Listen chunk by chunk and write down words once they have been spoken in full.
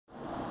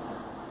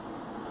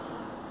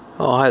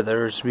Oh, hi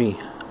there, it's me.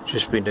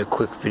 Just made a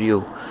quick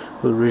video.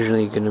 It was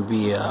originally going to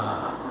be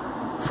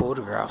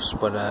photographs,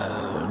 but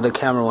the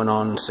camera went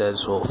on instead,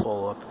 so I'll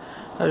follow up.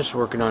 I was just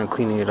working on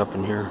cleaning it up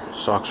in here.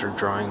 Socks are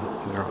drying,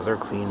 they're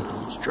clean,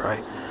 almost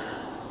dry.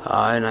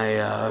 And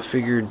I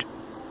figured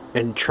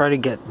and try to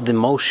get the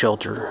mouse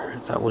shelter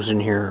that was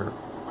in here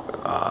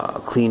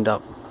cleaned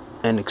up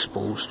and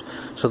exposed.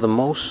 So the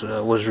mouse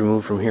was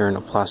removed from here in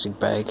a plastic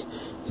bag.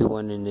 He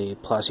went in a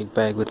plastic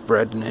bag with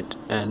bread in it,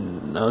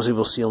 and I was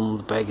able to seal him in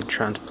the bag and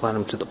transplant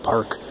him to the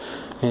park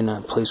in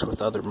a place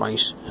with other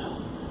mice.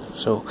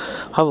 So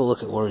have a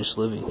look at where he's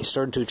living. He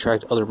started to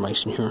attract other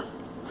mice in here,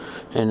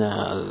 and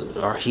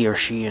or he or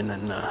she, and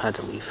then had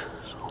to leave.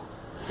 So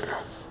here.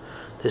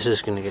 This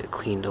is going to get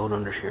cleaned out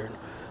under here,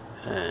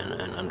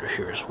 and under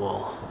here as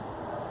well.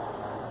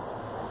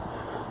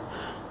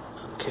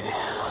 Okay.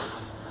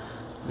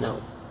 Now,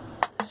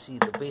 see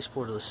the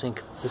baseboard of the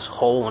sink, this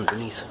hollow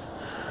underneath.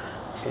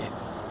 Okay.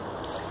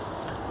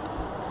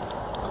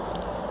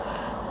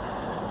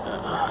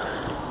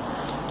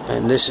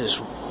 And this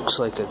looks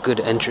like a good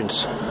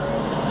entrance.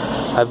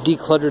 I've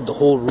decluttered the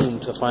whole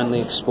room to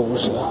finally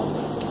expose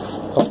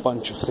a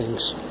bunch of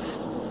things.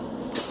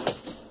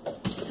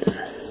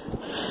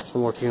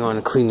 I'm working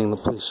on cleaning the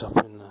place up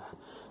and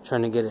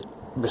trying to get it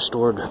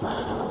restored. Okay,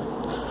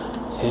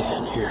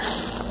 and here.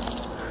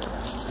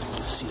 You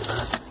can see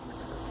that.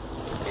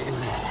 In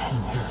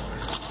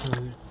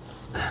here.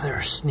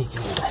 They're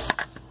sneaking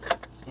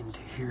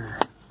into here.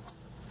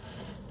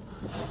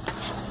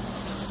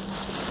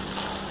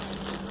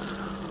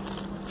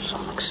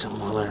 Something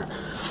similar.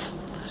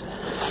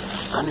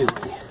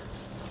 Anyway,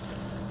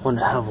 want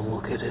to have a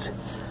look at it.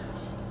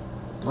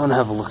 Want to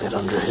have a look at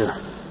under here.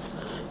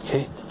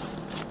 Okay,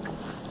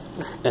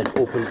 and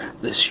open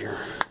this here.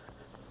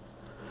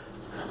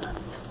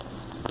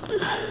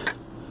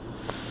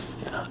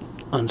 Yeah,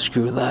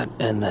 unscrew that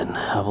and then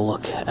have a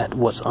look at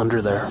what's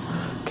under there.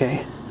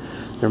 Okay.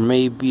 There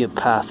may be a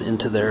path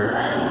into there,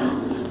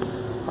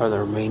 or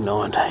there may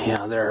not.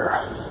 Yeah,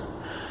 there.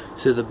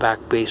 Through the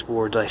back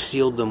baseboards, I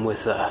sealed them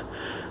with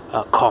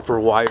copper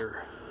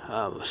wire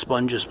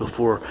sponges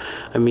before.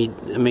 I may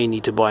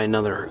need to buy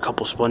another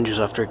couple sponges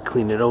after I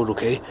clean it out.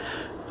 Okay.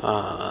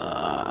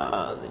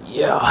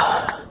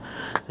 Yeah,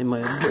 they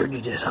might have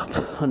dirtied it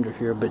up under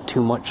here a bit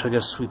too much. So I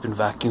gotta sweep and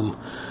vacuum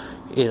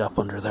it up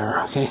under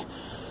there. Okay.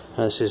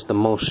 This is the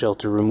mouse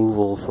shelter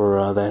removal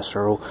for the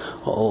SRO.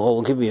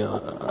 I'll give you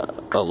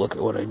a look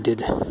at what I did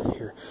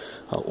here,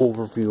 an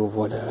overview of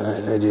what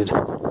I did.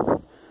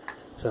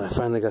 So I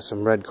finally got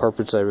some red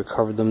carpets. I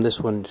recovered them. This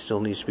one still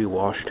needs to be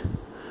washed.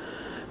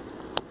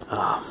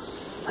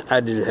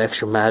 Added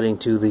extra matting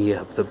to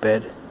the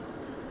bed.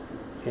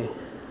 Okay.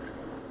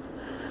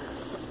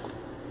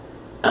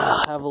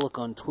 Have a look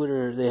on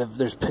Twitter.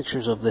 There's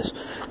pictures of this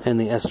in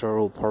the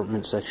SRO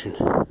apartment section.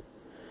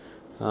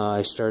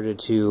 I started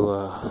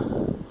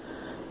to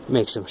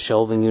make some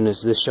shelving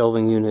units. This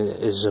shelving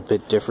unit is a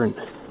bit different.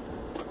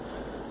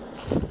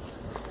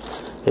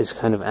 It's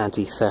kind of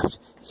anti-theft.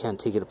 You can't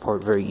take it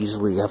apart very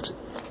easily. You have to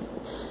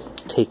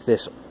take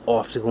this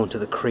off to go into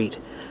the crate.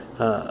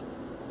 Yeah,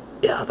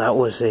 that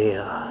was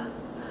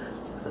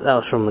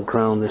from the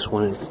ground. This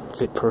one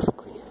fit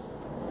perfectly.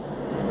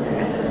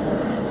 Okay.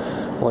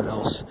 What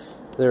else?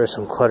 There is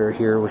some clutter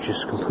here, which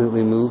is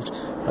completely moved.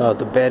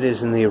 The bed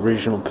is in the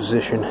original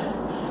position.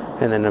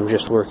 And then I'm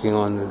just working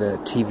on the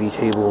TV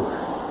table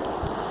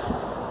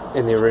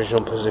in the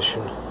original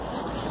position,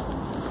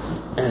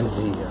 and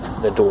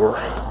the door.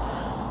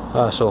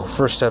 So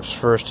first steps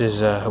first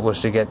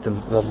was to get the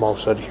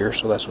mouse out of here.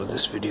 So that's what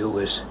this video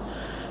is.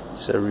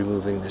 It's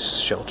removing this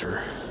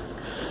shelter.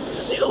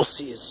 And you'll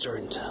see it's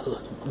starting to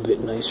look a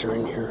bit nicer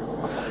in here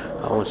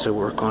once I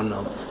work on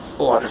a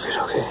lot of it.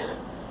 Okay.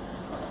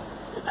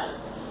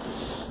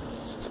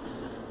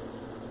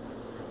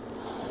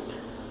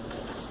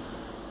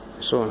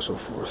 So on and so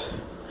forth.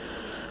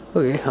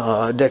 Okay,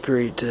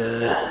 decorate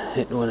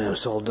it when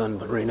it's all done,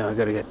 but right now I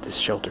gotta get this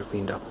shelter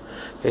cleaned up.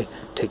 Okay,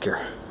 take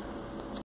care.